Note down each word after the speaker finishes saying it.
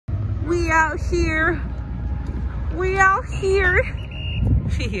We out here. We out here.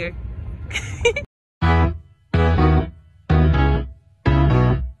 She here.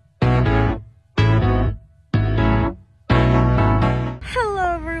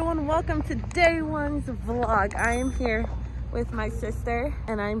 Hello everyone, welcome to day one's vlog. I am here with my sister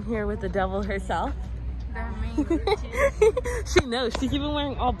and I'm here with the devil herself. She knows, she's even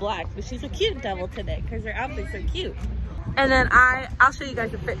wearing all black, but she's a cute devil today because her outfits are cute. And then I'll show you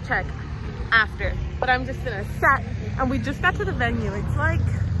guys a fit check after, but I'm just in a set and we just got to the venue. It's like,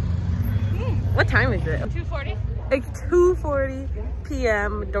 what time is it? 2:40. It's 2:40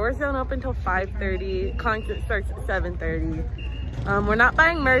 p.m. Doors don't open until 5:30. Concert starts at 7:30. We're not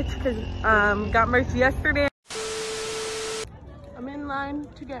buying merch because got merch yesterday. I'm in line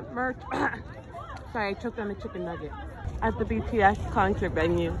to get merch. Sorry, I choked on a chicken nugget at the BTS concert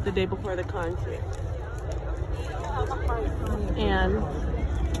venue the day before the concert. And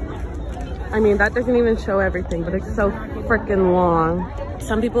I mean, that doesn't even show everything, but it's so freaking long.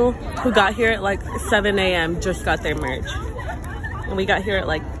 Some people who got here at like 7 a.m. just got their merch. And we got here at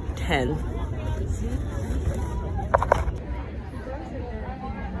like 10.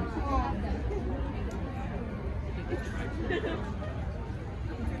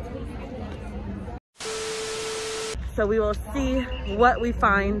 So we will see what we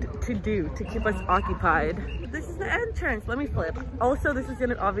find to do to keep us occupied. This is the entrance. Let me flip. Also, this is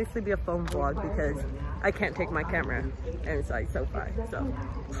gonna obviously be a phone vlog because I can't take my camera inside SOFI. So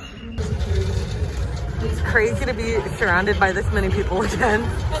it's crazy to be surrounded by this many people again.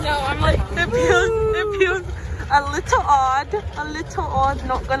 I know, I'm like, it feels a little odd,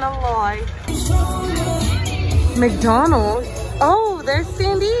 not gonna lie. McDonald's. Oh, there's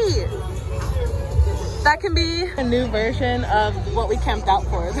Sandy. That can be a new version of what we camped out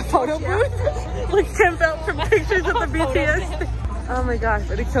for, the photo booth. Like camped out for pictures of the BTS. Oh my gosh,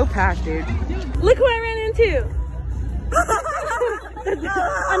 but it's so packed, dude. Look who I ran into.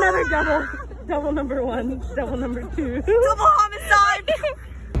 Another double number one, double number two. double homicide.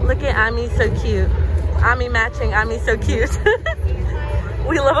 Look at Ami, so cute. Ami matching, Ami so cute.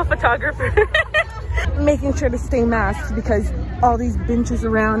 We love a photographer. Making sure to stay masked because all these benches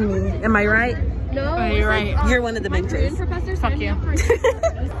around me. Am I right? No, you're right. You're one of the benches. Fuck you.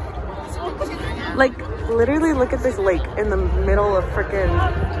 Like, literally look at this lake in the middle of freaking...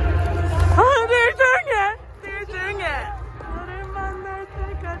 Oh, they're doing it! They're doing it!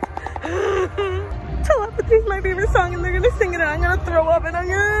 Telepathy is my favorite song and they're gonna sing it and I'm gonna throw up and I'm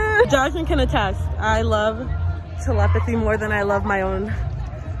gonna... Jasmine can attest. I love telepathy more than I love my own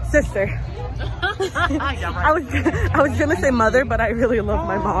sister. I was gonna say mother, but I really love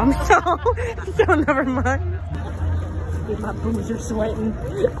my mom, so never mind. My boobs are sweating.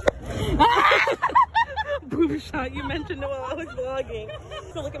 Boob shot. You mentioned it while I was vlogging.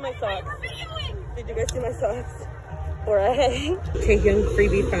 So look at my socks. Did you guys see my socks? Alright. Taehyung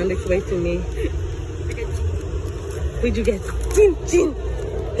freebie found its way to me. What'd you get? Jin, Jin.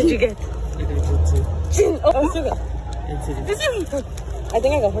 What'd you get? Jin. Oh, sugar. I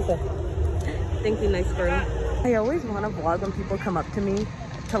think I got her. Thank you, nice girl. I always want to vlog when people come up to me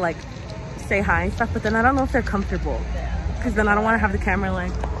to like say hi and stuff, but then I don't know if they're comfortable because then I don't want to have the camera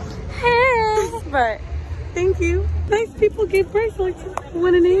like, hey. But thank you. Nice people gave bracelets.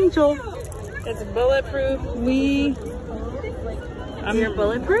 What an angel. It's bulletproof. You're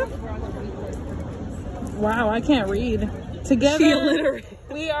bulletproof? Wow, I can't read. Together.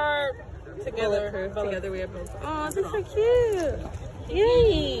 We are together. Together we are both. Oh, this is so cute.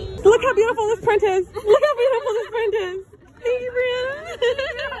 Yay! Look how beautiful this print is. Look how beautiful this print is. Thank you, Brianna.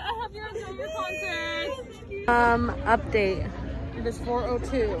 I hope you're enjoying your concert. Update. It is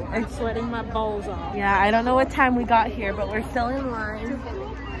 4:02. I'm sweating my balls off. Yeah, I don't know what time we got here, but we're still in line.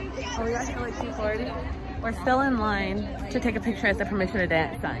 Oh, we got here like 2:40. We're still in line to take a picture at the permission to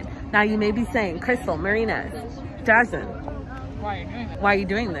dance sign. Now you may be saying, Crystal, Marina, Jasmine, Why are you doing this? why are you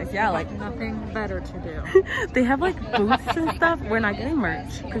doing this? Yeah, like Nothing better to do. they have like booths and stuff. We're not getting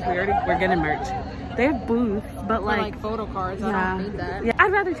merch because we're getting merch. They have booths, but like photo cards. I don't need that. Yeah,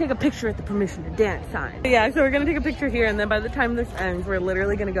 I'd rather take a picture at the permission to dance sign. Yeah, so we're gonna take a picture here, and then by the time this ends, we're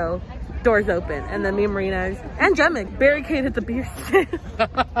literally gonna go doors open, and then me and Marina's and Jemic barricaded the beer stand.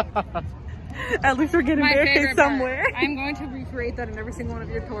 At least we're getting barricades somewhere. I'm going to recreate that in every single one of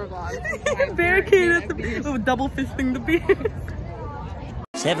your tour vlogs. Barricaded the beer, double fisting the beer.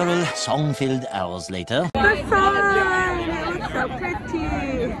 Several song-filled hours later. The sun! It looks so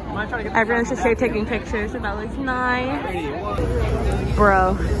pretty. Everyone's just here taking pictures, and that looks nice.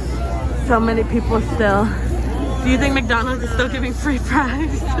 Bro, so many people still. Do you think McDonald's is still giving free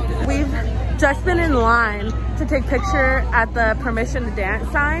fries? We've just been in line to take picture at the permission to dance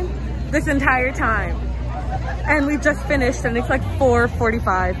sign. this entire time. And we just finished and it's like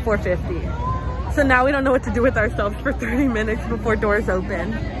 4:45, 4:50. So now we don't know what to do with ourselves for 30 minutes before doors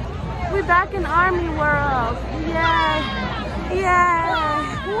open. We're back in Army World. Yay! Yay!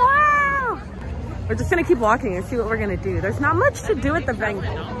 Wow! We're just gonna keep walking and see what we're gonna do. There's not much to do at the venue.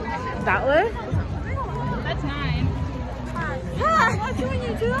 That way? That's 9. Hi! What's doing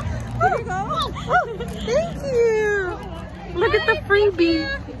you too? Here you go. Oh, thank you! Look at the freebie.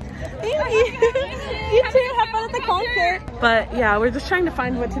 Thank you. You too. Have fun at the concert. But yeah, we're just trying to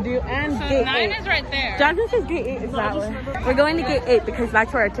find what to do. And So gate 9 8. is right there. Jasmine says gate 8 is that way. We're going to gate 8 because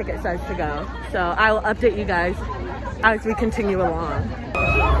that's where our ticket says to go. So I will update you guys as we continue along.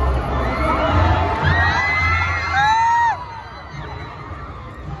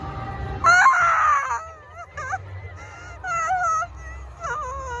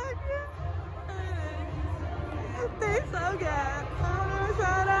 They're so good.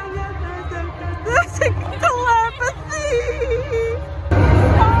 Telepathy.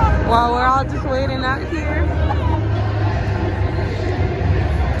 Well, we're all just waiting out here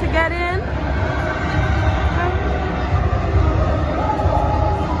to get in.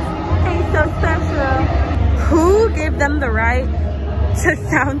 Hey, so special. Who gave them the right to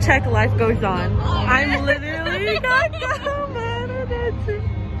sound check Life Goes On? I'm literally not so mad at it.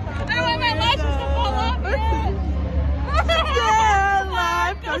 I don't want my lashes to fall off yet. Yeah,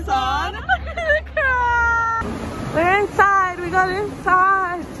 life goes on. We're inside. We got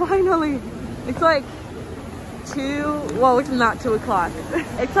inside. Finally. It's like 2. Well, it's not 2 o'clock.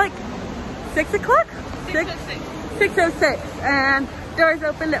 It's like 6 o'clock? 6:06. And doors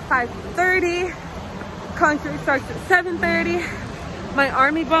opened at 5:30. Concert starts at 7:30. My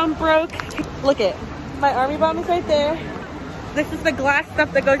army bomb broke. Look it. My army bomb is right there. This is the glass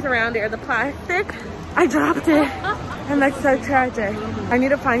stuff that goes around it, or the plastic. I dropped it. And that's so tragic. I need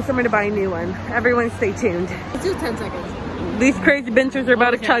to find somewhere to buy a new one. Everyone stay tuned. Let's do 10 seconds. These crazy benchers are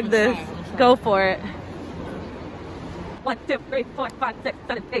about to chug this. Go for it. 1, 2, 3, 4, 5, 6,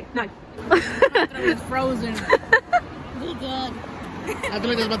 7, 8, 9. It's frozen. Oh god. I feel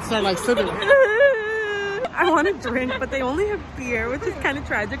like it's about to start like sipping. I want to drink, but they only have beer, which is kind of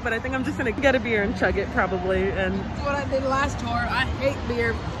tragic, but I think I'm just going to get a beer and chug it probably. And That's what I did last tour. I hate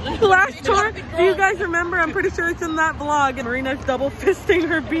beer. last tour, do you guys remember? I'm pretty sure it's in that vlog, and Marina's double fisting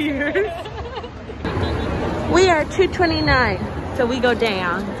her beers. We are 229, so we go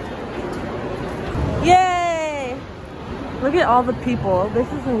down. Yay! Look at all the people. This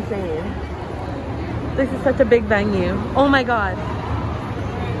is insane. This is such a big venue. Oh my god.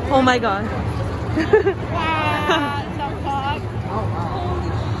 Oh my god.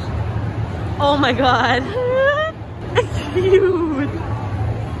 Oh my god. It's huge.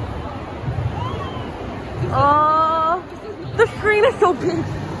 Oh, the screen is so big.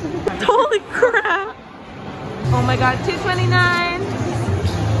 Holy crap. Oh my god, 229.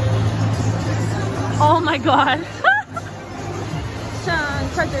 Oh my god.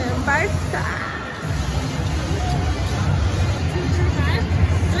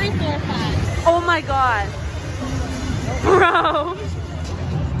 3, 4, 5. Oh my god. Bro.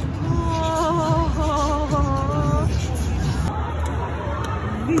 Oh.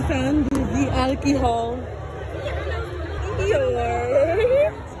 We found the alcohol.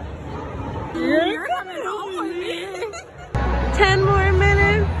 You're coming home with me. 10 more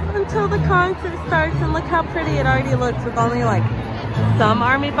minutes until the concert starts, and look how pretty it already looks with only like some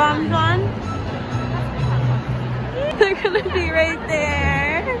army bombs on. They're gonna be right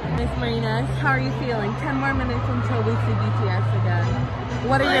there. Miss Marina, how are you feeling? 10 more minutes until we see BTS again.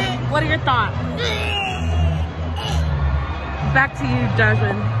 What are your thoughts? Back to you,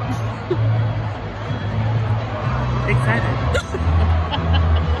 Jasmine. Excited.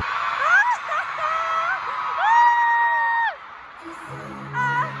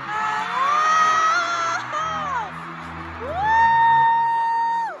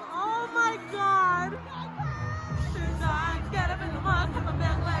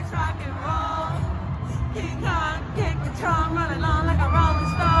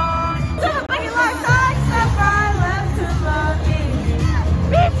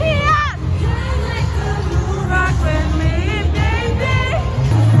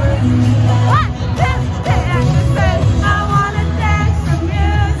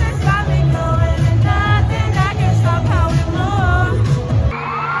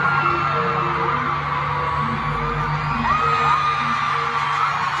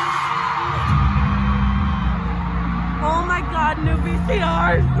 Oh my god, new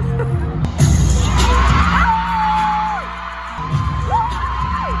VCRs!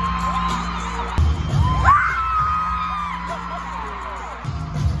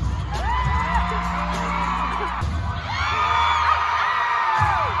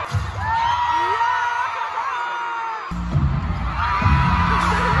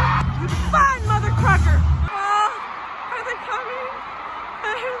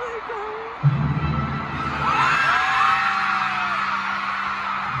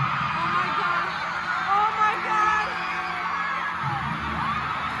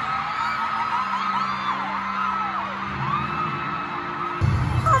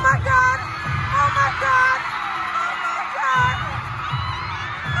 my god! Oh my god! Oh my god!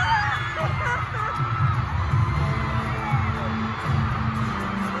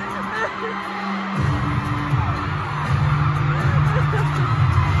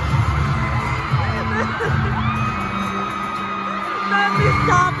 Not me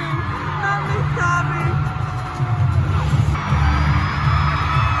sobbing! Not me sobbing!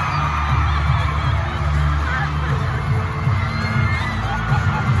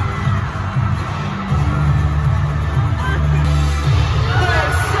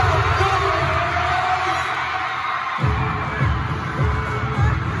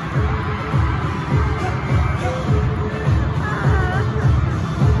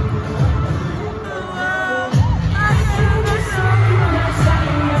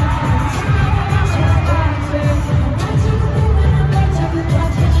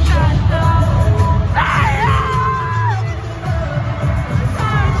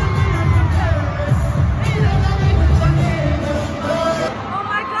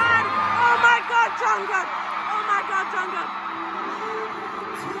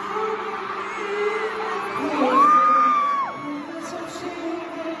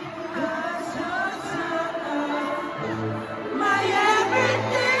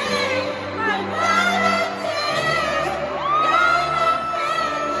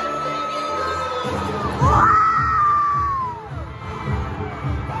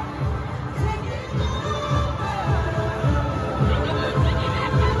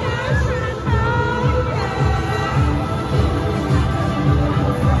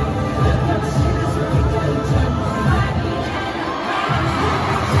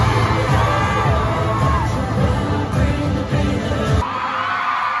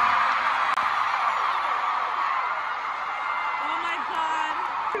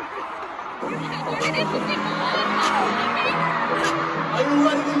 Are you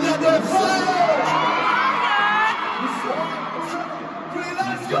ready to let them fly?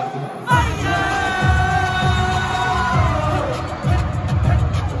 Let's go!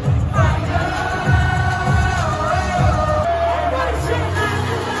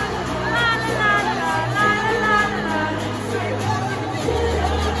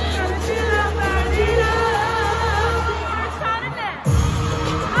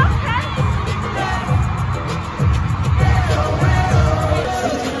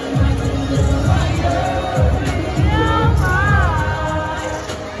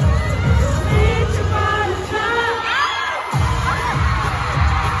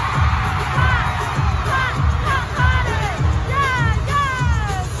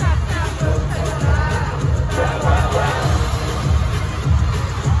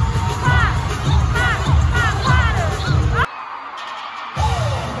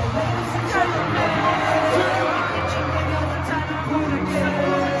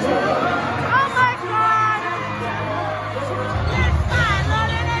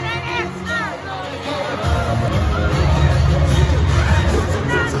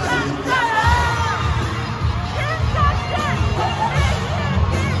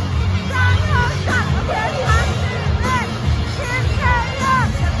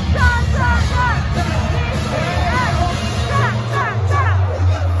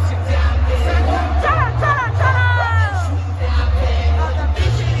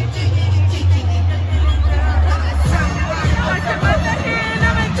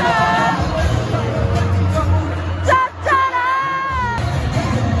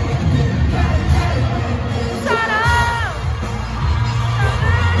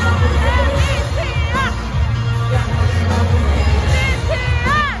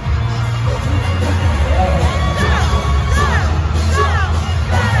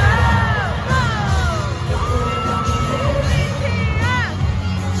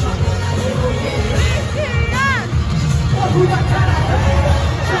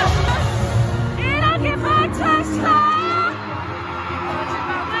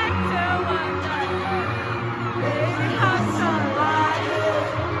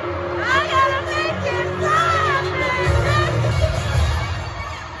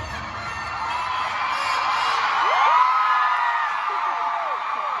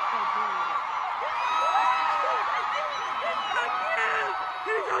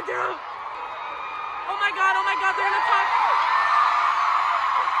 Oh my god, they're in the top.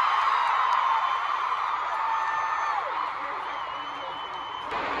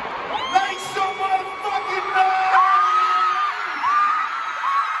 Make some motherfucking noise!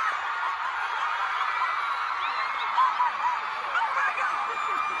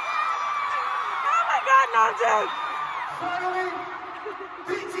 Oh my god, no, dude. Finally,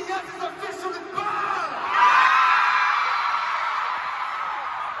 BTS is officially back!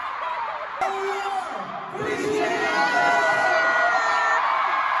 Oh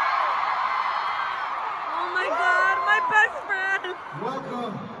my God, my best friend.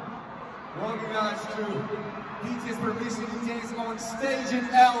 Welcome guys to BTS permission to dance on stage in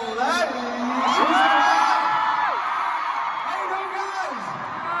LA. How you doing, guys?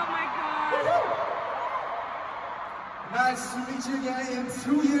 Oh my God. Nice to meet you again. In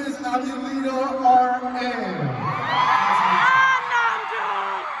 2 years, I'm your leader, RM.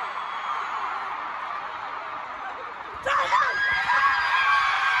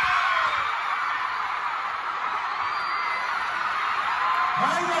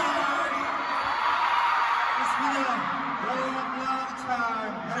 Hi guys! It's been a long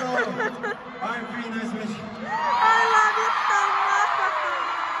time. Hello. I'm pretty nice to meet you. I love you so much.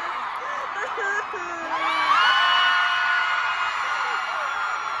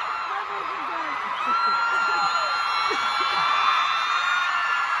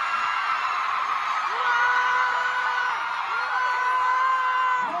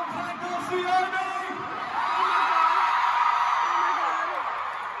 Long time no see, Army!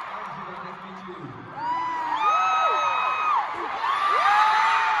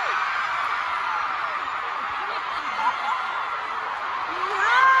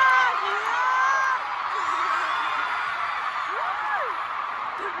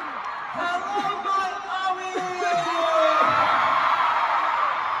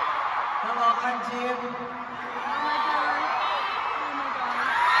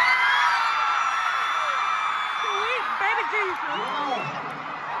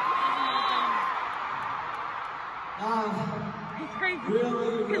 He's crazy. He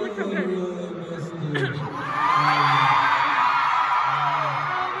looks so good.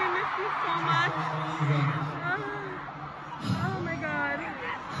 Oh, we miss you so much. Oh my God.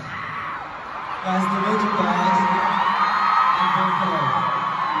 Nice to meet you guys. I'm very proud.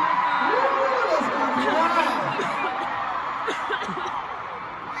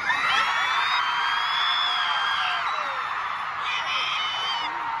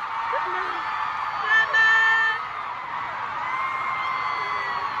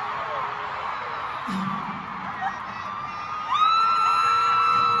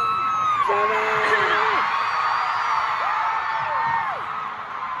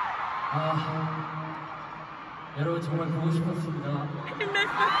 여러분 정말 보고 싶었습니다. I miss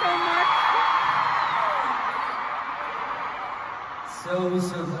you so much. So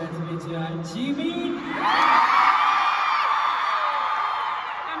glad to meet you. I'm Jimin.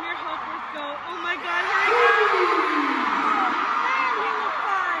 I'm your helpless goat. Oh my God, here he goes. Man, he looks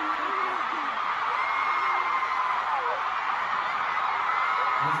fine.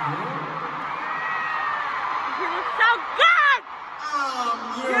 He looks so good.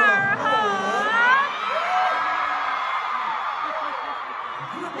 You're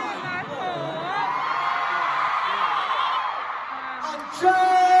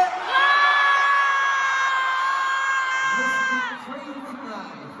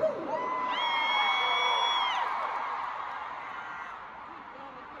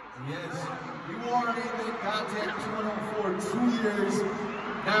Yes, we were in the content tunnel for 2 years.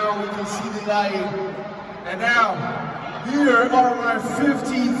 Now we can see the light. And now, here are my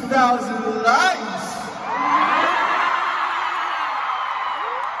 50,000 lights.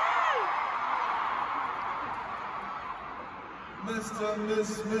 Mr.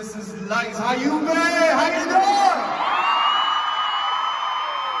 Mrs. Lights, how you been? How you doing?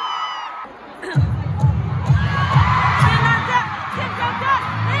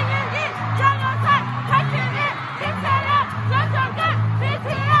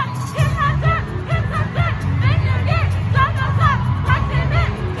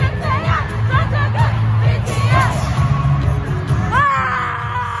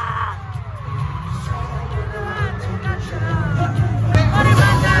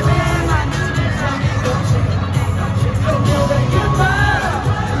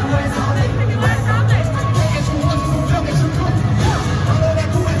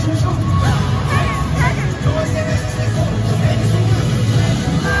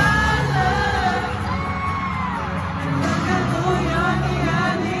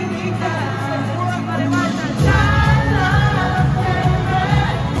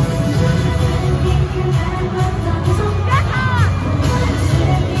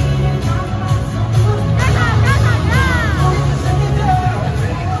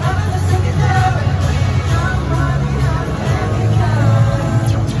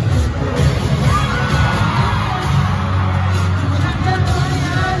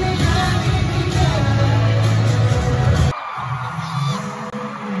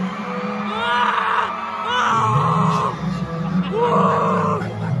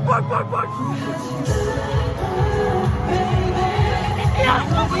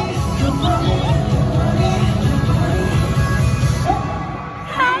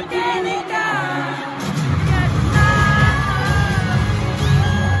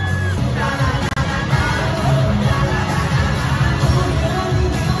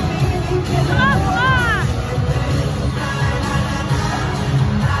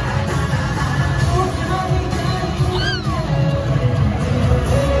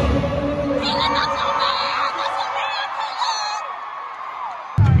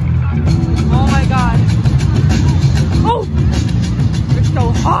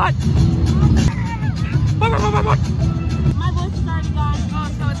 Hot! My voice is already gone. Oh,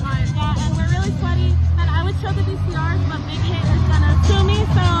 so it's mine. Yeah, and we're really sweaty. And I would show the VCRs, but Big Hit is gonna sue me,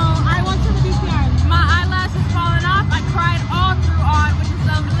 so I won't show the VCRs. My eyelash is falling off. I cried all through on, which is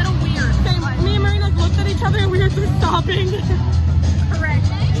a little weird. Same. Me and Marina looked at each other and we were just sobbing. Correct.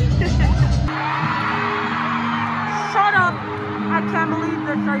 Shut up! I can't believe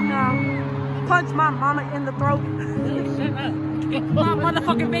this right now. Punch my mama in the throat. My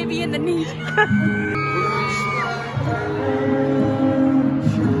motherfucking baby in the knee.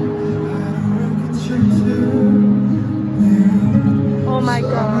 Oh my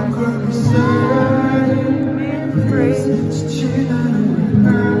god.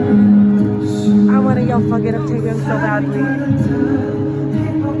 I want to yell fuck it up to him so badly.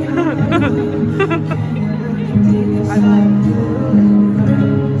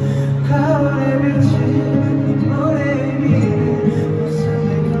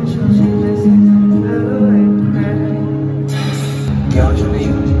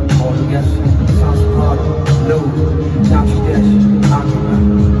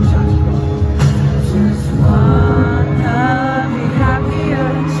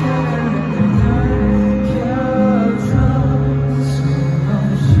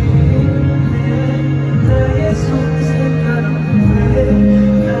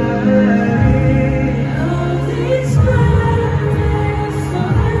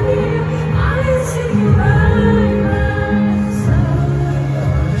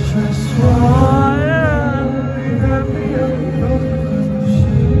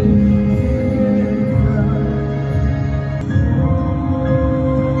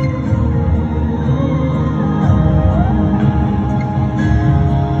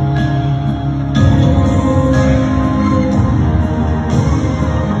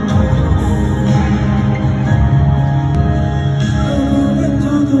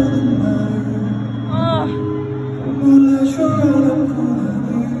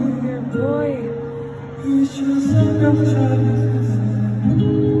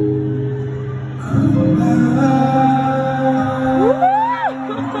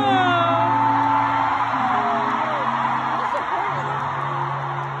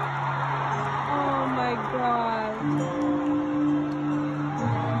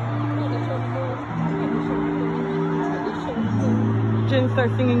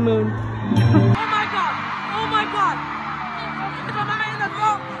 Start singing Moon. Oh my god! Oh my god!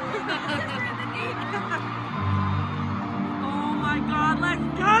 Oh my god, let's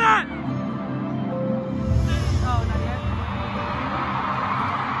get it! Oh, not yet.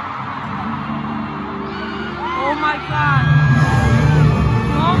 Oh my god!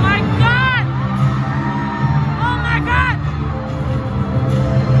 Oh my god! Oh my god!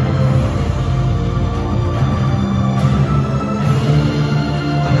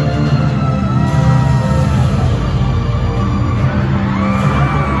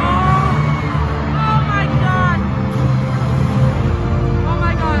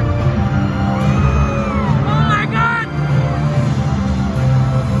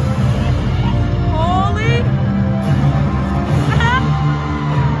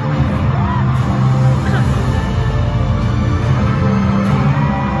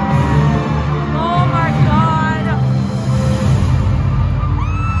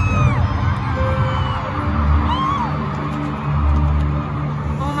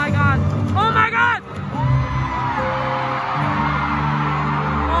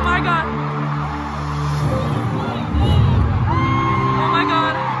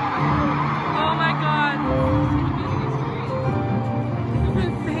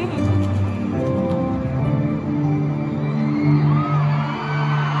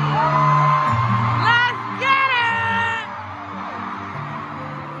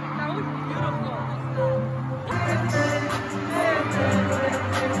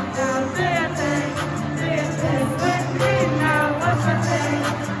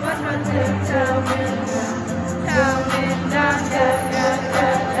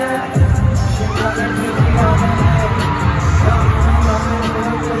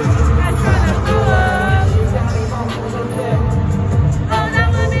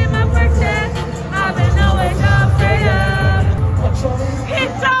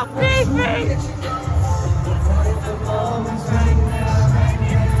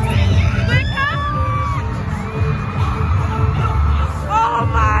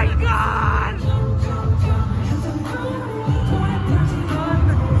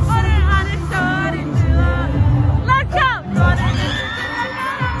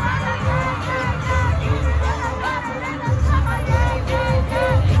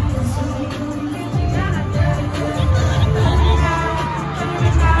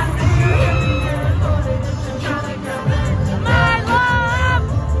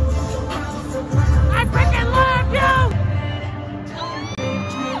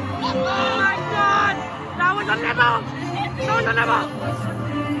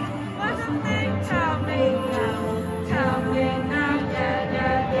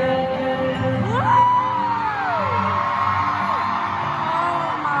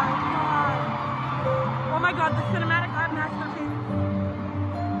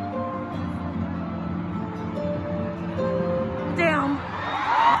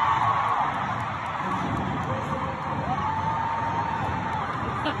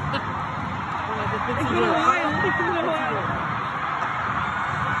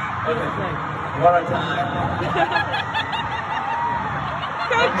 One more time.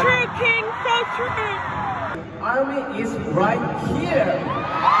 So true, King, so true. Army is right here.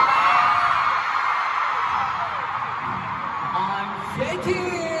 I'm shaking.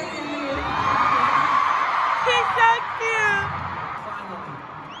 He's so cute. Finally,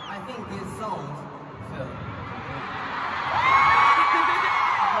 I think this song felt.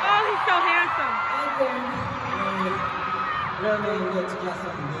 Oh, he's so handsome. I think really need to get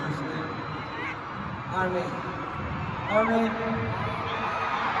some news. Army.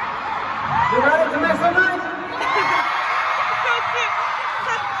 You ready to make some noise? So cute.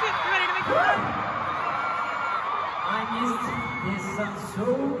 So cute. You ready to make some noise? I missed this song so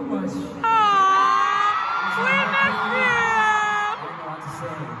much. Aww, we miss you. I don't know what to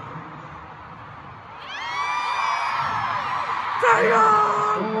say.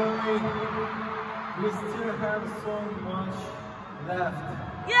 Don't worry, we still have so much left.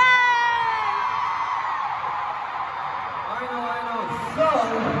 Yay! I know. So,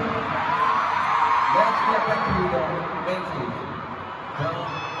 let's get back to the main thing. The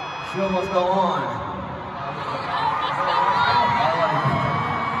show must go on.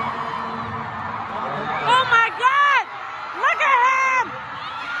 Oh my God! Look at him!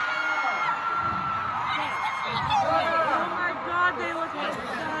 Oh my God, they look like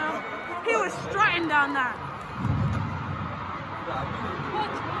him. He was strutting down there.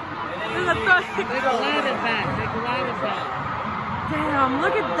 They glided back. Damn,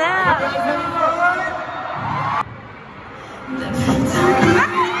 look at that.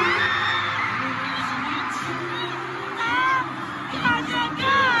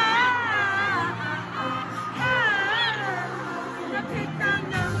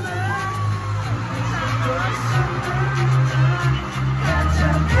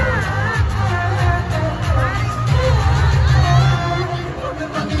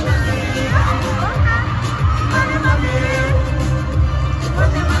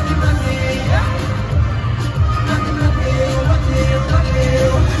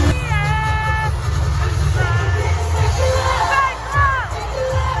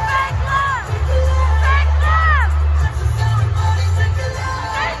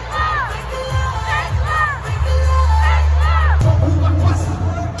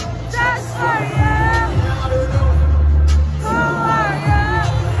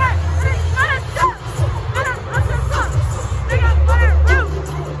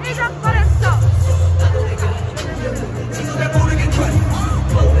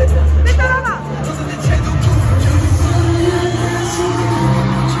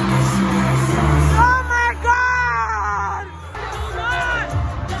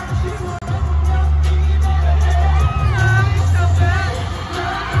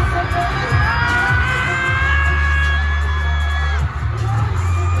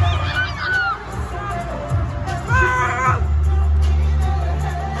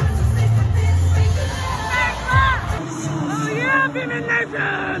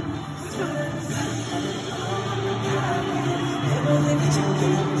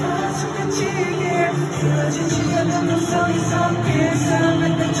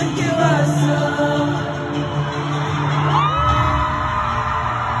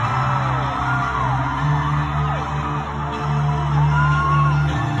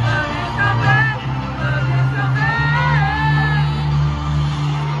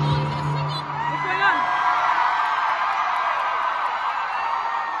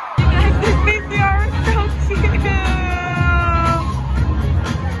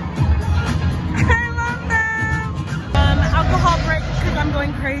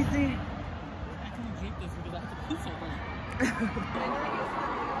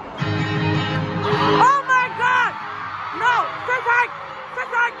 Oh my God! No! Sit back! Sit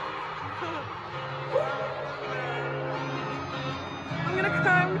back! I'm gonna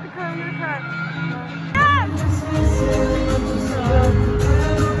cry, I'm gonna cry, I'm gonna cry.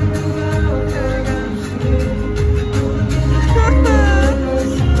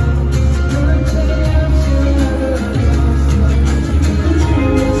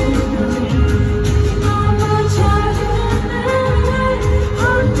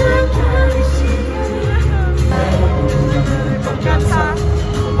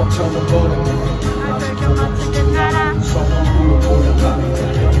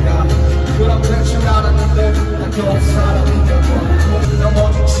 그럼 대충 알았는데 난 또 사람이 되고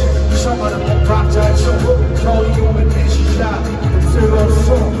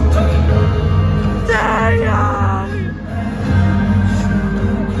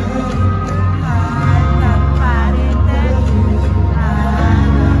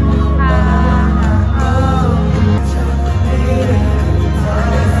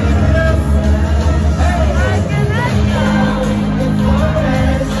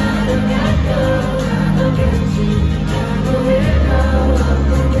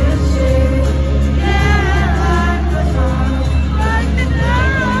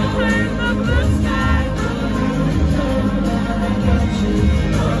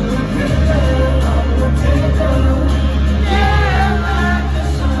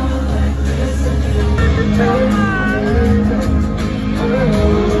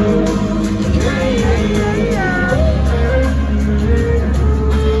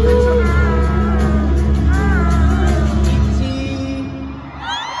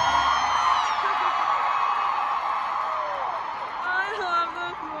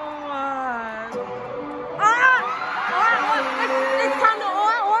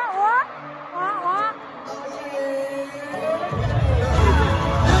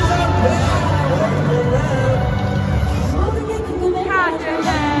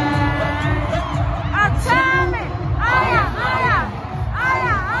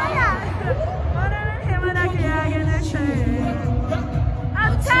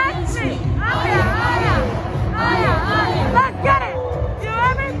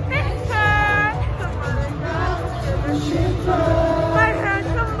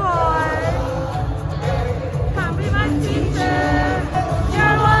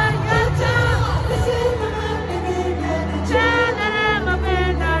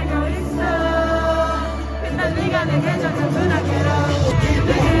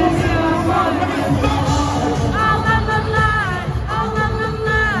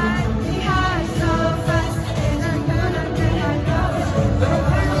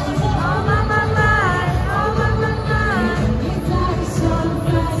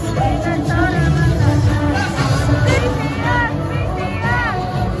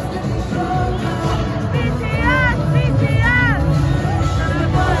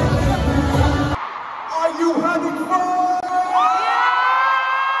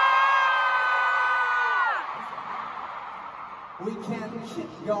we can keep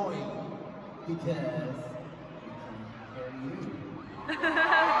going because we can hear you.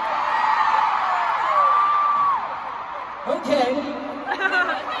 Okay.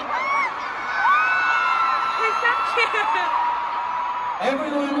 He's so cute.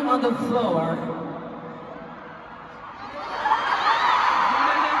 Everyone on the floor.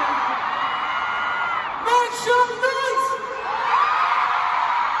 Make some noise!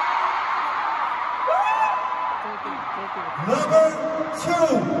 Number 2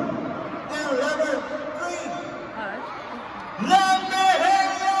 and number 3. Love me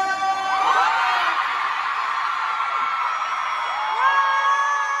hell!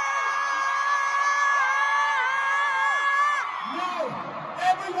 Now,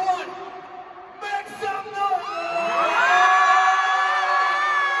 everyone, make some noise!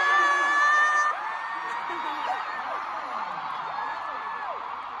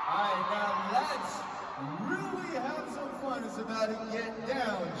 Alright, now let's really have some fun. It's about to get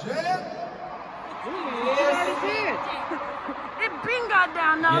down, Jen. It been got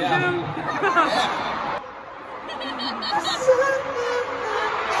down now, Yeah. dude.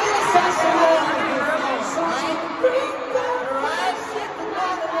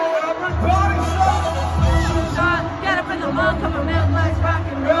 Get up in the mall, come on, man, let's rock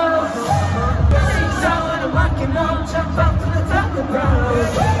and roll. Sing song when I'm walking home, jump up to the top of the road.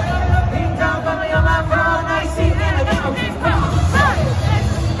 Ding dong, got me on my phone, I see that I got my phone.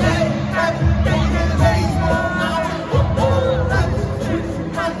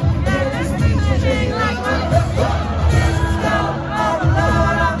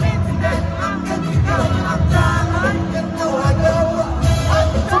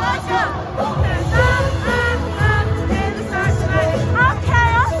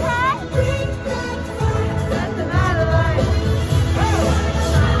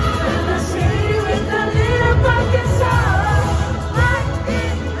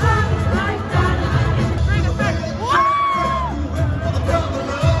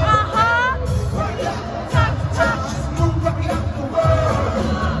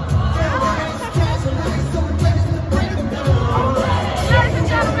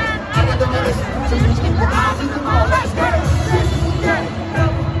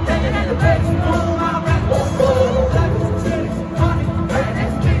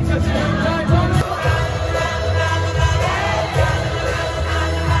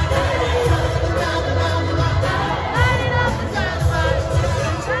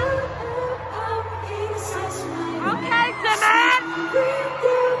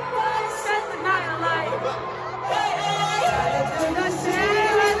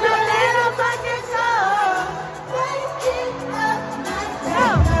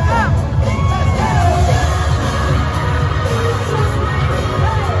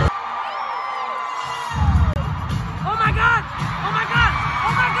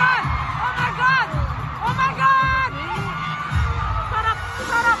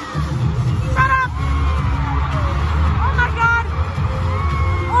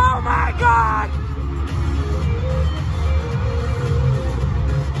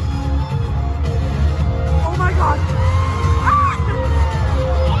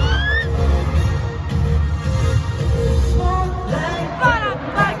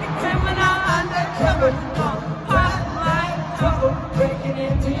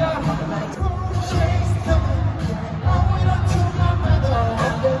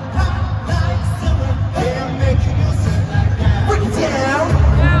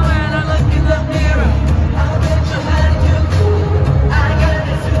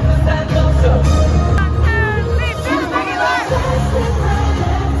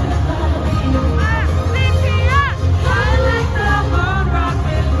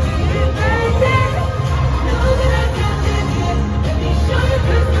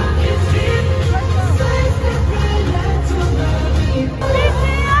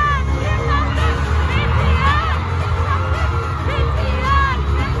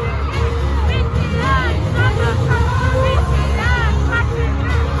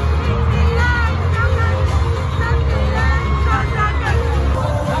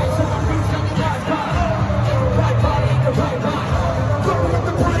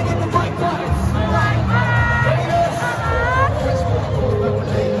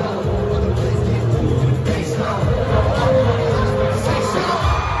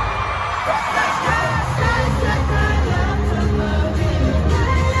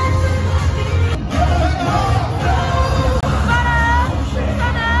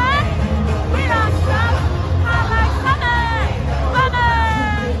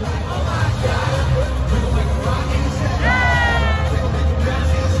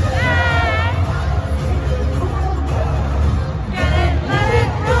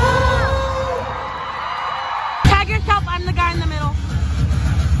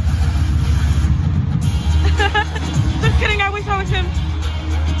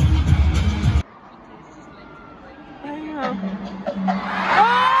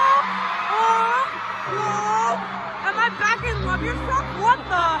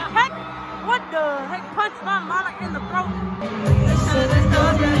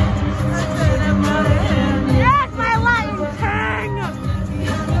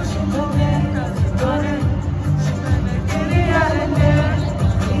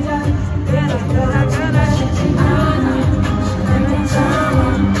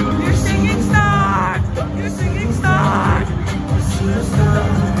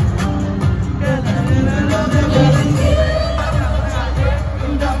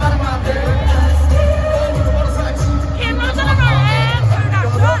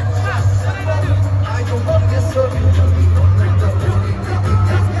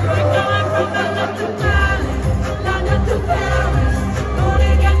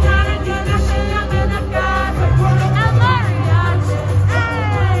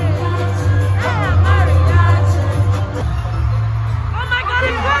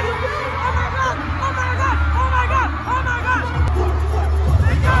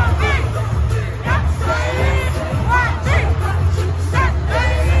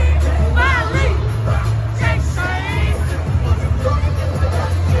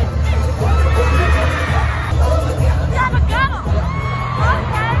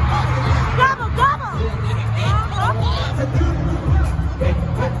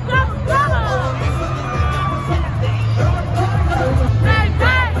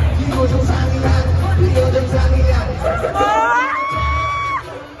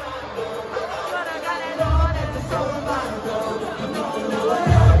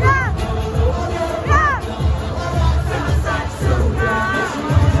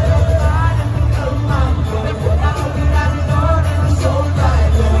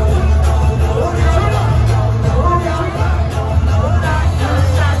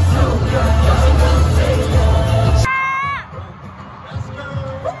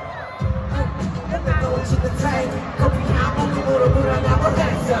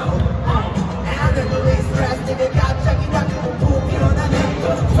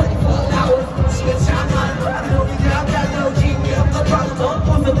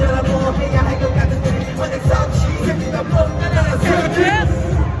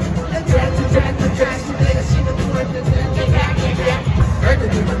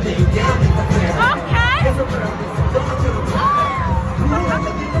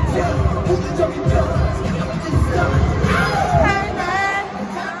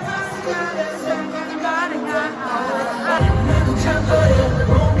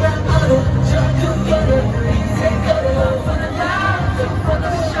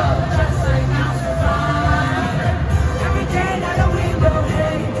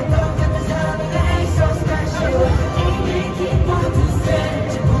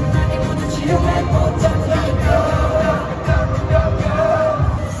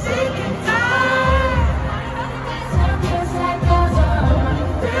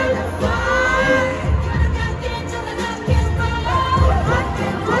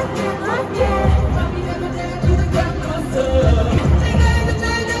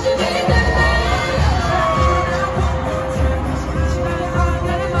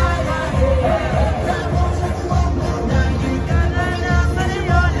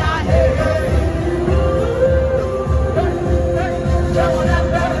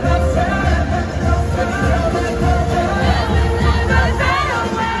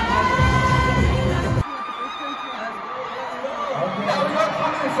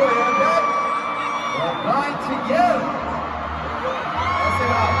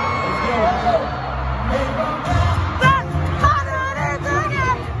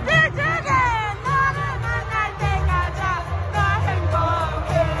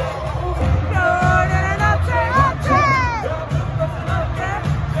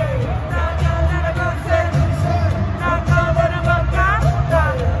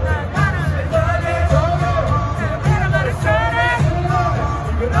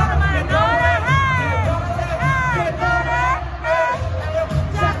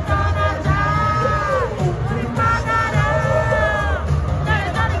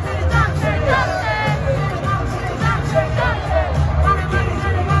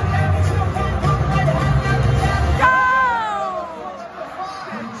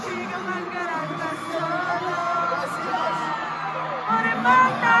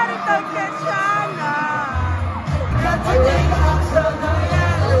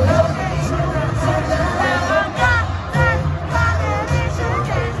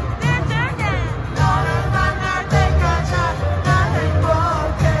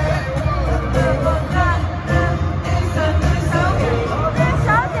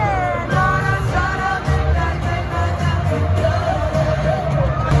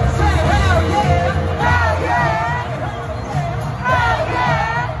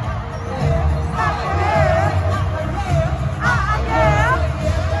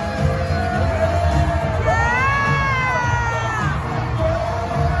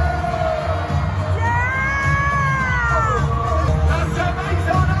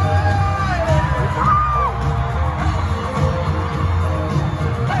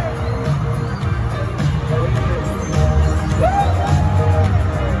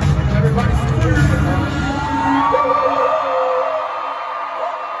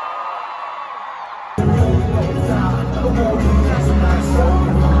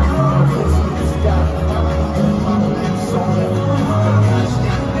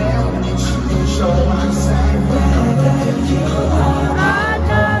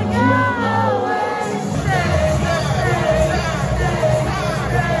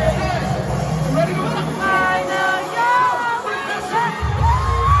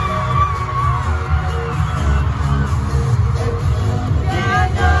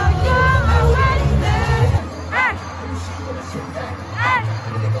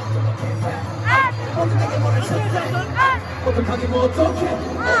 어떡하긴 뭐 어떡해.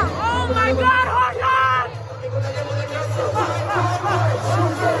 Oh my god, hold on!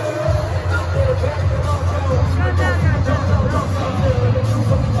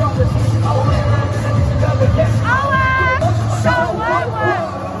 So what?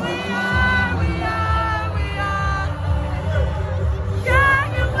 We are. Yeah,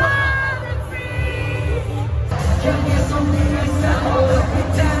 you want it free.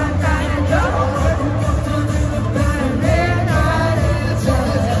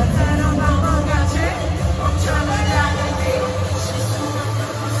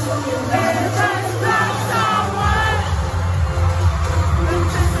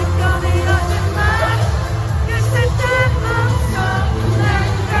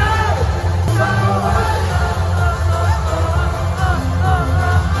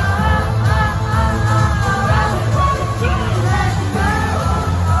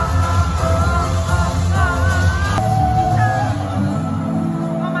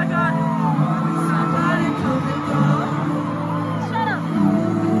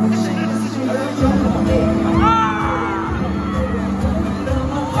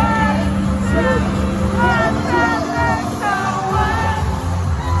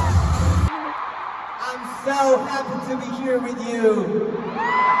 So happy to be here with you.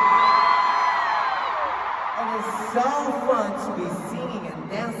 And it's so fun to be singing and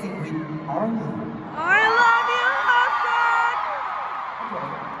dancing with all of you. I love you, Oscar!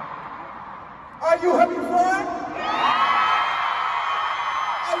 Are you having fun?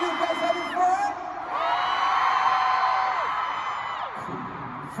 Are you guys having fun?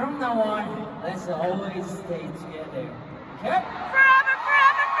 From now on, let's always stay together. Okay? Forever,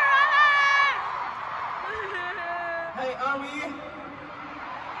 forever, forever! Hey, Ari,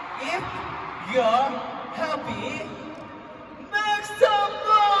 if you're happy, make some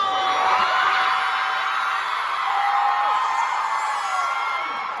noise!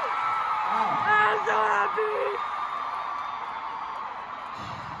 I'm so happy!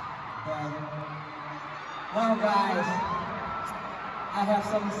 Well, guys, I have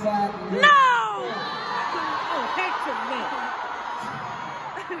some sad news. No!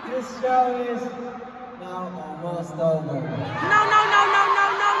 This show is now almost over. No.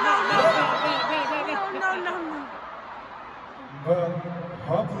 But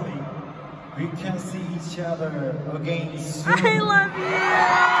hopefully, we can see each other again soon. I love you!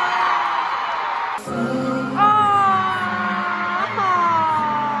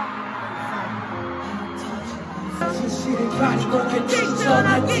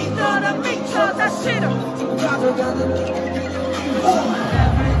 기도나 미쳐 다 싫어.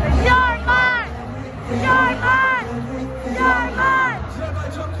 You're mine! You're mine! You're mine!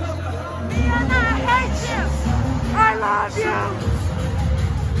 And I hate you! I love you!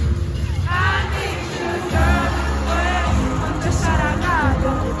 I need you, girl. 혼자 살아가고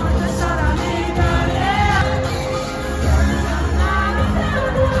혼자 사랑이면 해.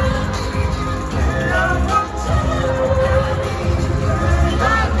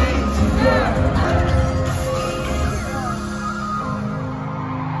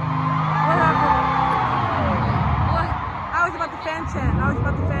 I was about to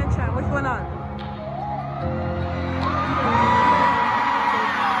fan chant. What's going on?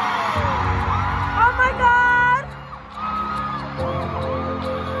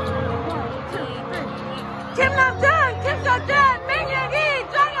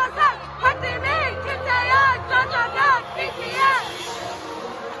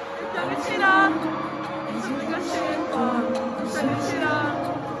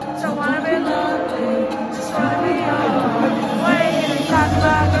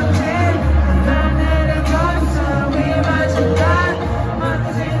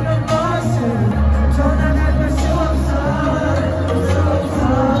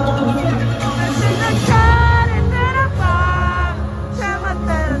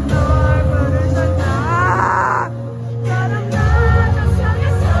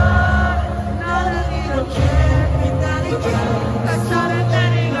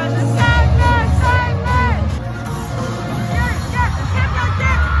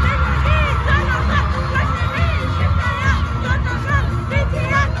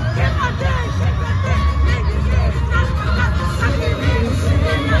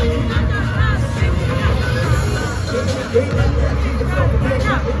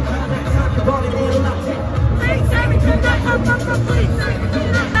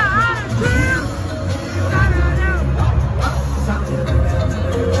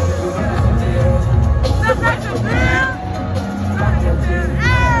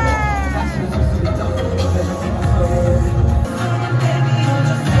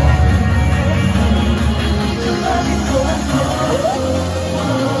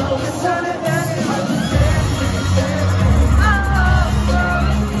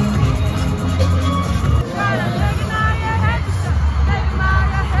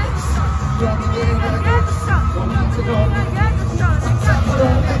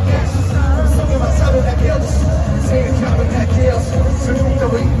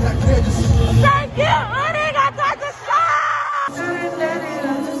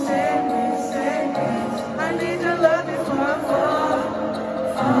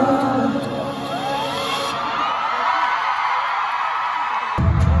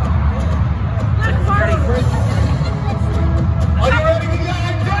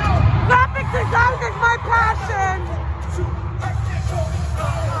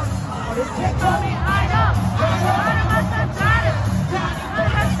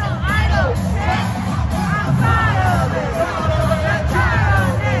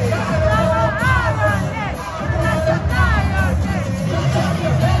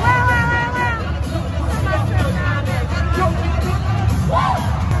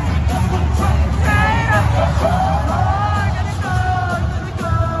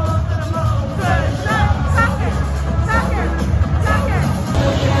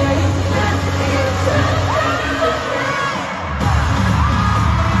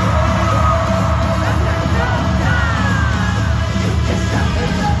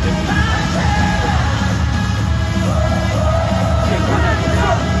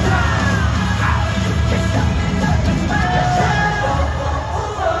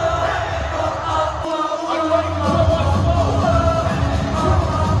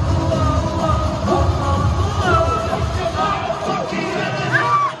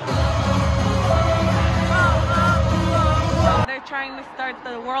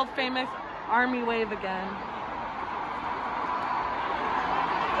 army wave again.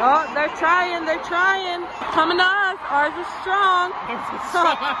 Oh, they're trying, they're trying. Coming to us, ours is strong.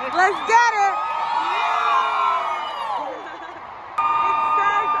 Let's get it. It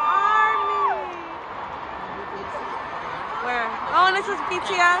says army. Where? Oh, and it says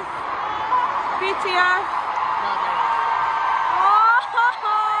BTS. BTS. Oh,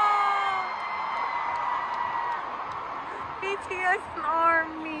 BTS and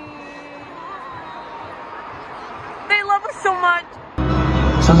army. They love us so much.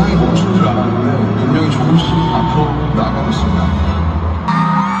 세상이 멈춘 줄 알았는데 분명히 조금씩 앞으로 나아가고 있습니다.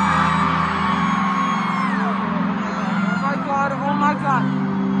 Oh my god, oh my god,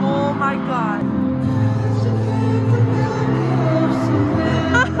 oh my god.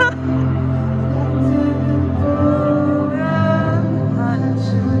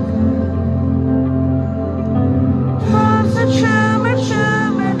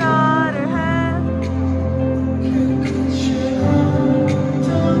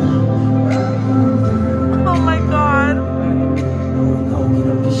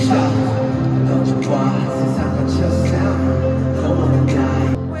 세상 거쳐 sound. Don't wanna die.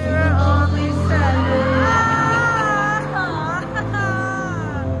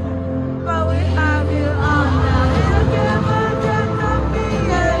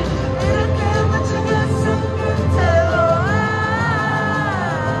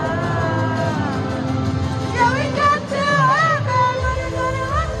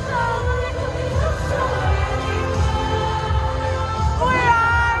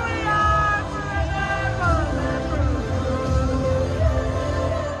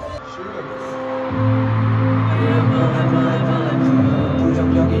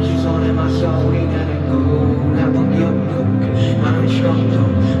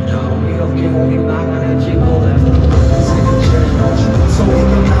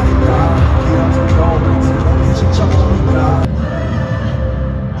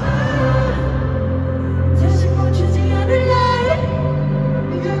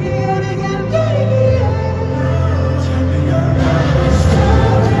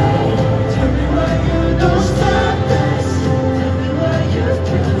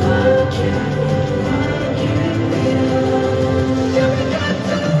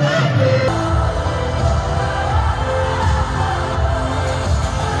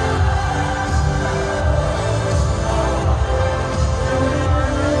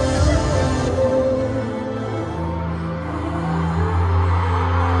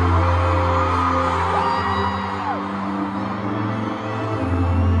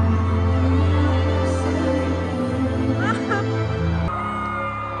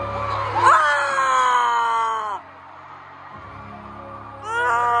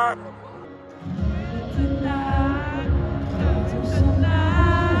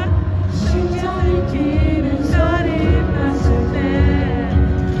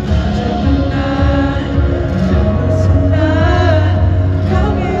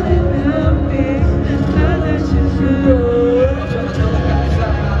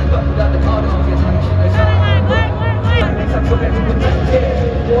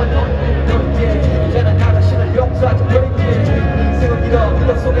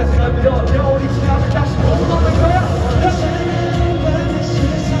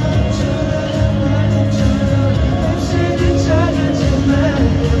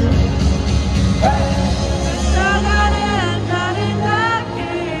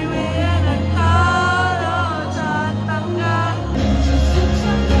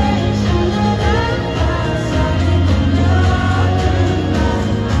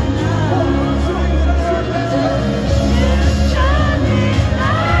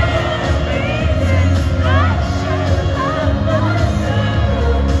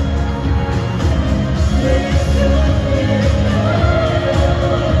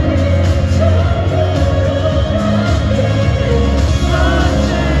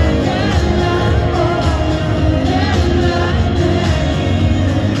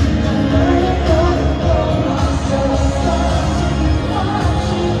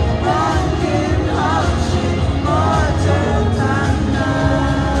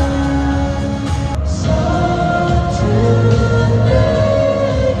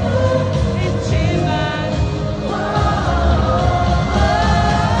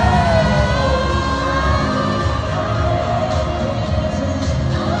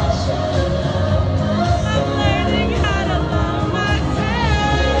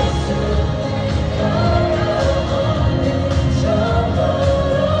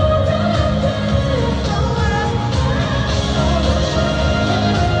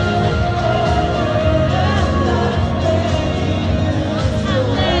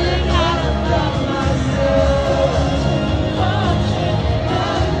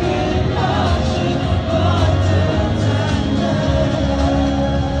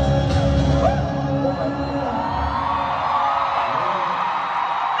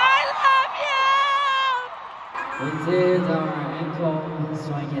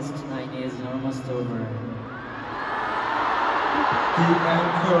 past 9 years is almost over. The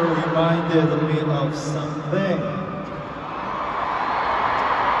anchor reminded me of something.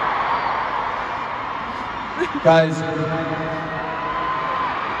 Guys,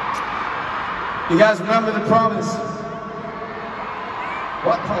 you guys remember the promise?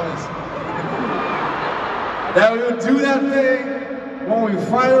 What promise? That we would do that thing when we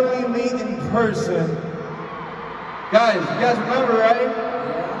finally meet in person. Guys, you guys remember, right?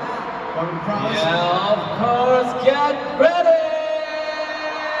 Remember the promise? Yeah, of course, get ready!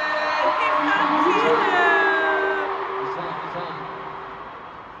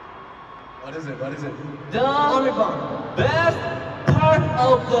 What is it? What is it? The best part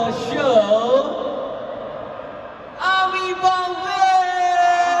of the show,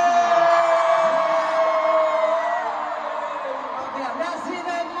 That's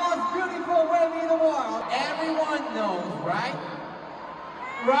the most beautiful baby in the world. Everyone knows, right?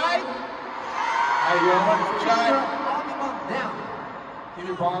 Right? Hey, you want to try? Army bump down. Keep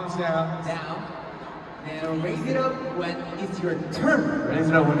your palms down. Down. Then raise it up when it's your turn. Raise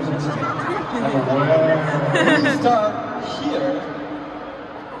it up when it's your turn. You start here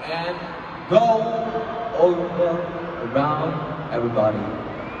and go over around everybody.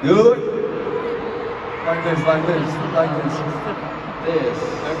 Good? Like this, like this, like this. This.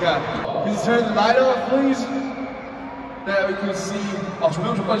 Okay. Can you turn the light off, please? That we can see. From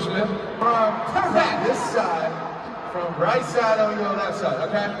this side, from right side over to the left side,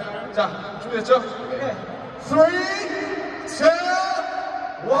 okay? 자, 준비됐죠? Okay. 3, 2,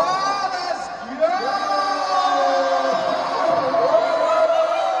 1, let's go!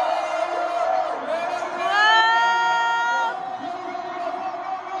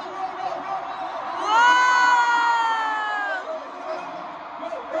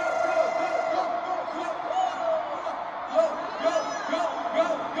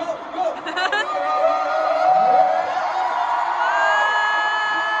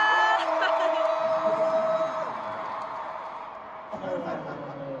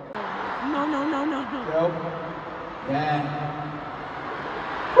 Yeah.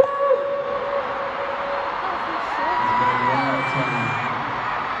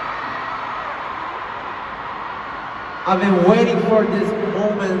 I've been waiting for this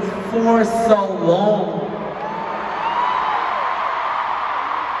moment for so long.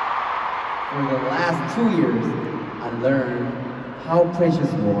 For the last 2 years, I learned how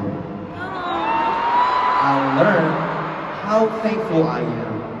precious you are. I learned how thankful I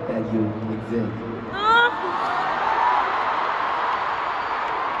am that you exist.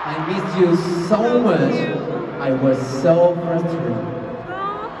 I missed you so much. I was so frustrated.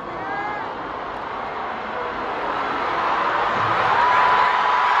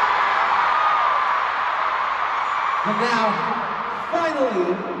 But now,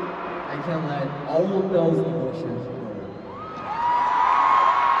 finally, I can let all those emotions go.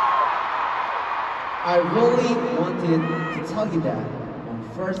 I really wanted to tell you that on the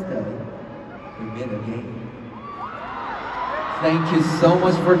first day we met again. Thank you so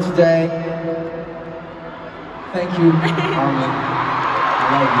much for today. Thank you, Armin.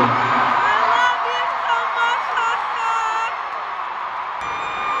 I love you.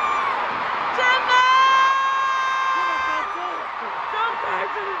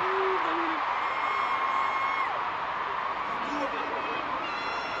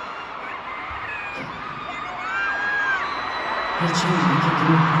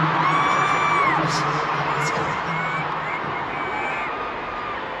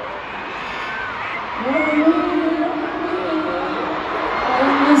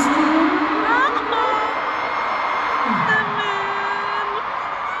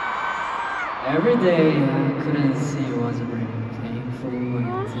 Every day I couldn't see was very painful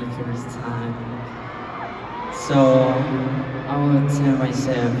and the first time. So I would tell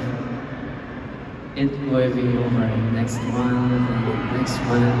myself it will be over next month, next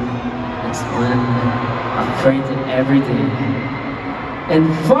month, next month. I prayed every day. And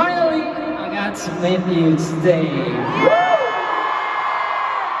finally I got to meet you today.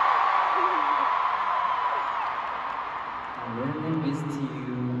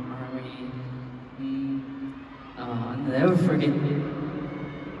 Never forget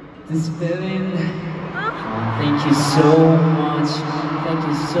this feeling. Thank you so much. Thank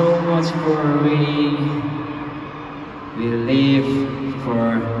you so much for waiting. We live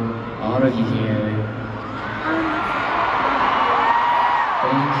for all of you here.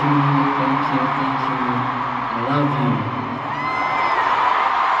 Thank you, thank you, thank you. I love you.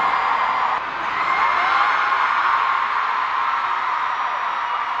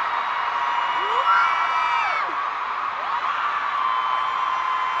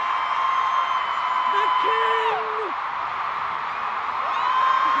 For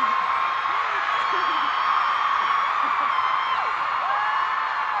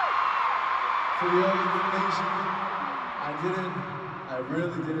your information, I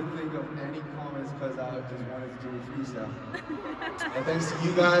really didn't think of any comments because I just wanted to do a freestyle. And thanks to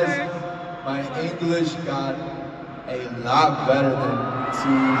you guys, my English got a lot better than 2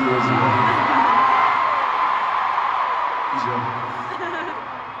 years ago.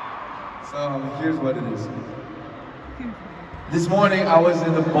 So here's what it is. This morning I was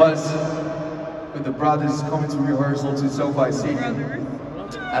in the bus with the brothers coming to rehearsal to SOFI City.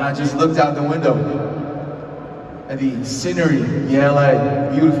 And I just looked out the window at the scenery, the LA,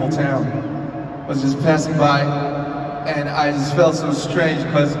 beautiful town. I was just passing by and I just felt so strange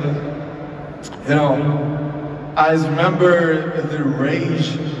because, you know, I just remember the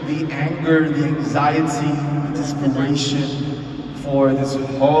rage, the anger, the anxiety, the desperation for this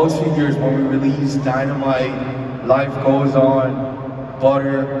whole 2 years when we released DYNAMITE, Life Goes On,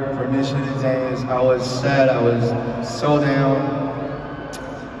 Butter, Permission to Dance. I was sad, I was so down.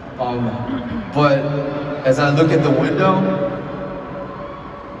 But as I look at the window,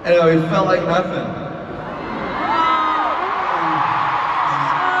 it felt like nothing.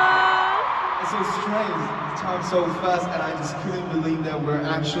 It's so strange, time so fast, and I just couldn't believe that we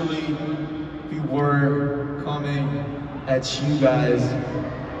were coming at you guys,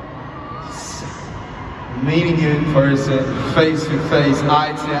 meeting you in person, face to face,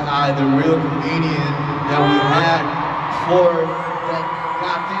 eye to eye, the real comedian that we had for that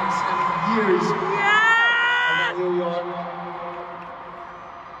goddamn 7 years. And then here we are.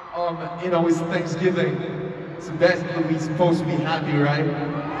 You know, it's Thanksgiving. So basically we're supposed to be happy, right?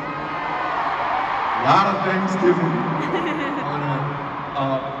 A lot of Thanksgiving.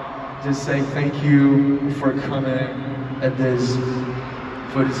 Just say thank you for coming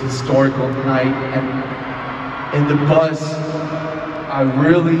for this historical night. And in the bus, I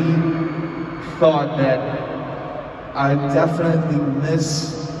really thought that I'm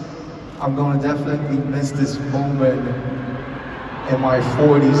gonna definitely miss this moment in my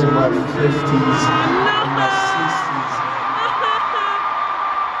 40s, in my 50s, in my 60s.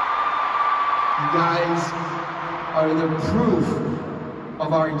 You guys are the proof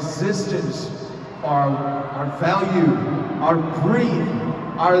of our existence, our value, our breathe,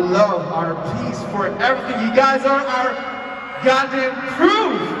 our love, our peace, for everything. You guys are our goddamn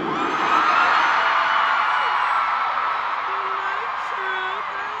proof!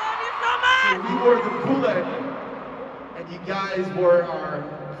 So we were the bullet, and you guys were our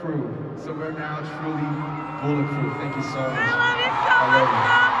crew. So we're now truly bulletproof. Thank you so much. I love you so much, Namjoon.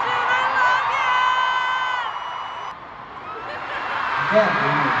 I love you.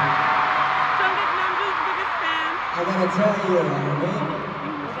 Jungkook, Namjoon's biggest fan. I gotta tell you,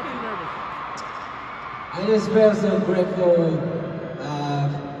 I just feel so grateful. I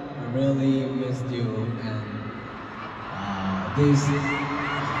really missed you, and this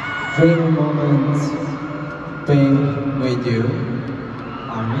dream moment being with you,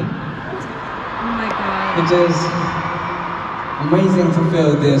 Army. Oh my god. It's just amazing to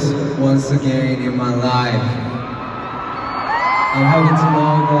feel this once again in my life. I'm happy to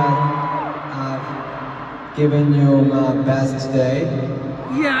know that I've given you my best today.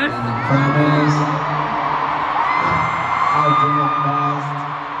 Yes. And I promise I'll do my best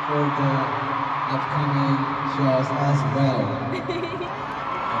for the upcoming shows as well.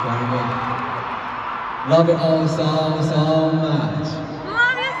 Love you all so much.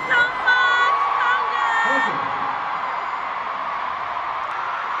 Love you so much, Jungkook.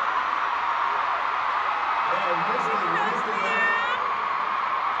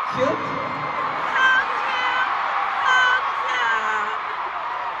 Cute?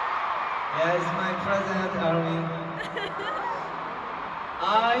 Yeah, it's my present, Army.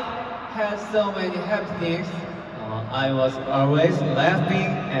 I had so many happy things. I was always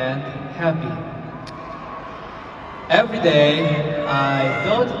laughing and happy. Every day, I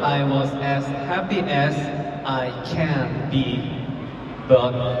thought I was as happy as I can be.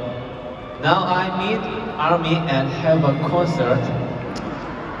 But now I meet Army and have a concert,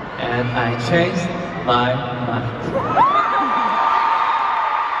 and I changed my mind.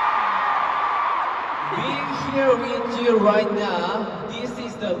 Being here with you right now, this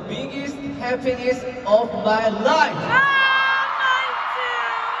is the biggest happiness of my life.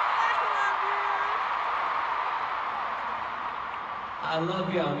 I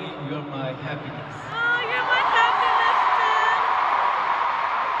love you, Ami. You're my happiness. Oh, you're my happiness too.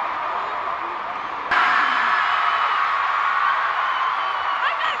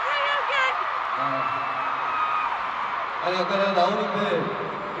 I can't see you again. 아니 아까 내가 나오는데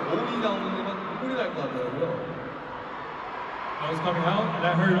어디 나오는 데만 눈물이 날 것 같더라고요. I was coming out and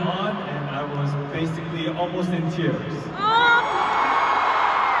I heard on and I was basically almost in tears.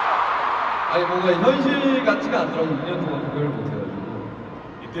 아니 뭔가 현실 같지가 않더라고요. 2년 동안 그걸 못해가지고.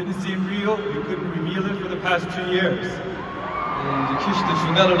 It didn't seem real. You couldn't reveal it for the past 2 years. 이제 큐시트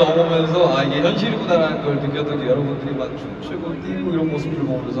중간을 넘어오면서 아 이게 현실이구나라는 걸 느꼈던 게 여러분들이 막 춤추고 뛰고 이런 모습을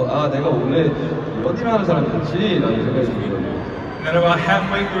보면서 아 내가 원래 이런 일을 하는 사람이었지 라는 생각이 들더라고요. And then about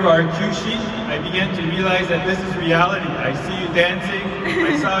halfway through our cue sheet, I began to realize that this is reality. I see you dancing,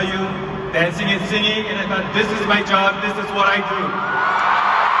 I saw you dancing and singing, and I thought this is my job, this is what I do.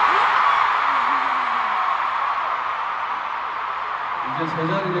 이제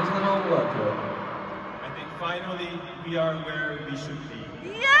제자리를 찾아온 것 같아요. I think finally we are where we should be.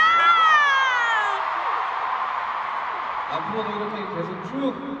 앞으로도 이렇게 계속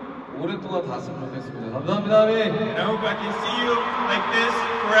쭉 오랫동안 갔으면 좋겠습니다. 감사합니다, 아미. And I hope I can see you like this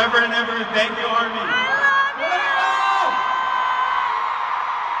forever and ever. Thank you, Army. I love you!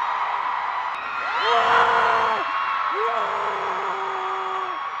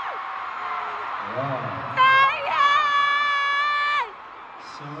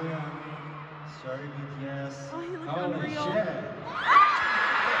 Sorry, Army. Sorry, BTS. Oh, he looks Holy unreal. shit.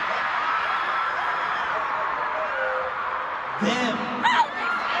 Damn.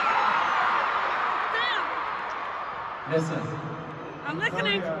 Listen. I'm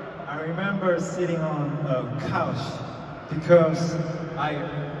listening. I remember sitting on a couch because I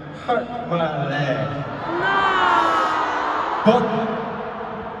hurt my leg. No! But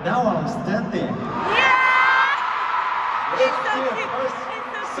now I'm standing. He's so cute.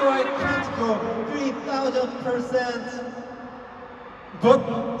 He's So I can't go 3,000%.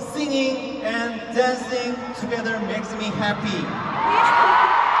 But singing and dancing together makes me happy.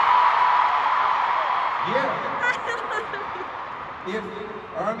 Yeah. If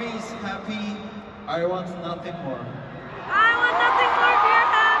Army is happy, I want nothing more. I want nothing more if you're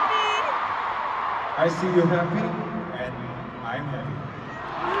happy. I see you happy, and I'm happy.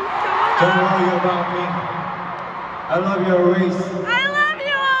 Come Don't on. worry about me. I love you always. I love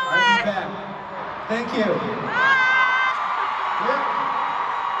you I'll be always. back. Thank you. Yeah.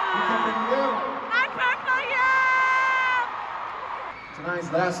 You can bring you. I cry for you.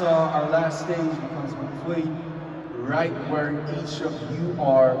 Tonight's our last stage becomes complete right where each of you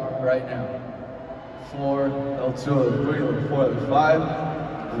are right now. 4, L2, L3, L4, L5.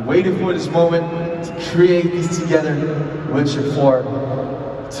 We waited for this moment to create this together with you for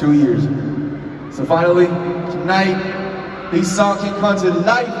 2 years. So finally, tonight, these songs can come to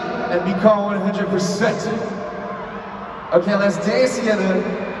life and become 100%. Okay, let's dance together.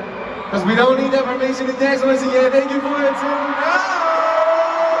 Because we don't need affirmation to dance once again. Thank you for your attention.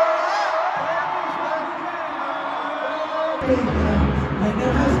 Like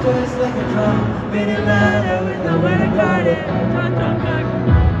a husband, like a drum, made it louder with nowhere to guard it.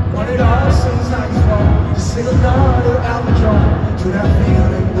 One of our songs like this one, just sing another albatross to that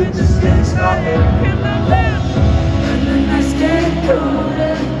feeling we're just getting started. And the nights get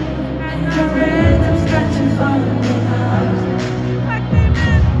colder, and the rhythm's stretching from the house.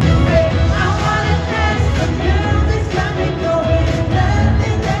 I wanna dance, the music's got me going,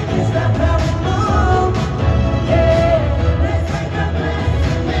 nothing that can stop how we move. Yeah, let's take a breath,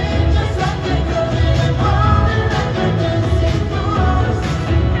 and just let it go, and all the love we're dancing for.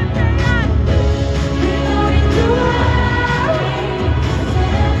 We don't need to worry,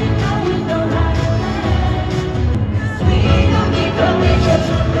 'cause we know how to dance. We don't need permission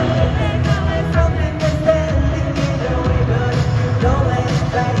to dance. Something that's standing in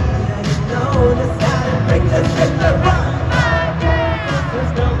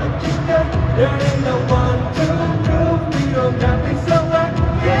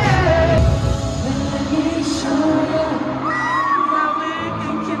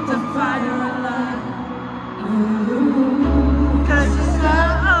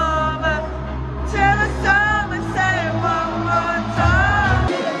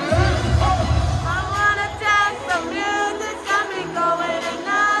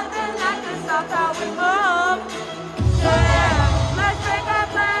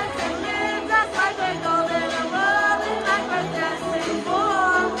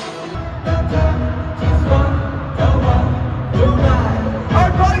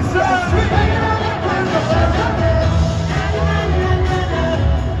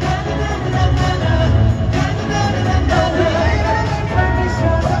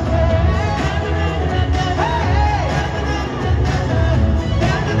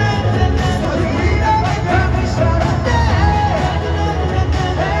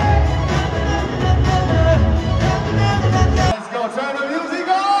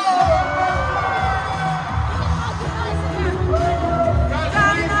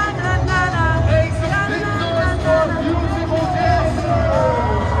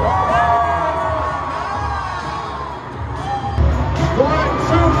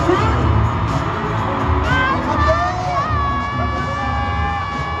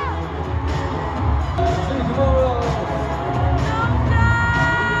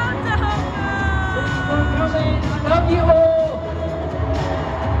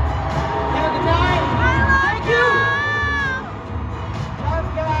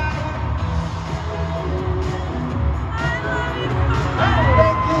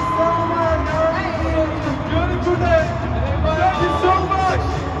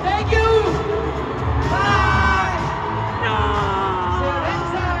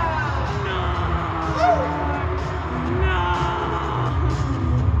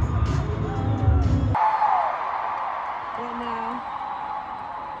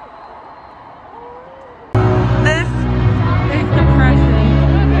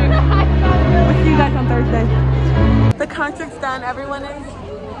on Thursday. The concert's done. Everyone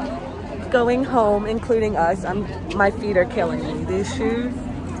is going home, including us. My feet are killing me. These shoes.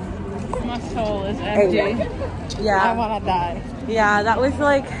 My soul is empty. Yeah. I wanna die. Yeah, that was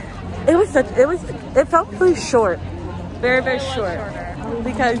like, it felt really short. Very, very short.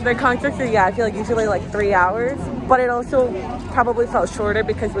 Because their concerts are, I feel like usually like 3 hours. But it also probably felt shorter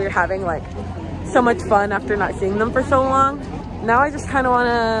because we were having like so much fun after not seeing them for so long. Now I just kind of want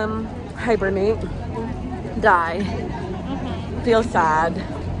to hibernate, die, feel sad.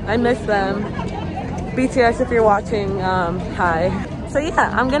 I miss them. BTS, if you're watching, hi. So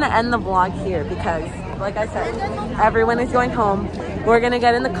yeah, I'm gonna end the vlog here because, like I said, everyone is going home. We're gonna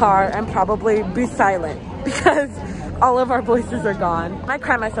get in the car and probably be silent because all of our voices are gone. I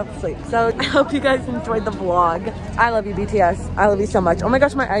cry myself to sleep. So I hope you guys enjoyed the vlog. I love you, BTS. I love you so much. Oh my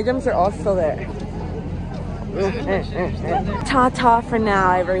gosh, my items are all still there. Ta-ta for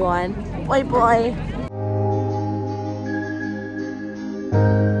now, everyone. Bye-bye.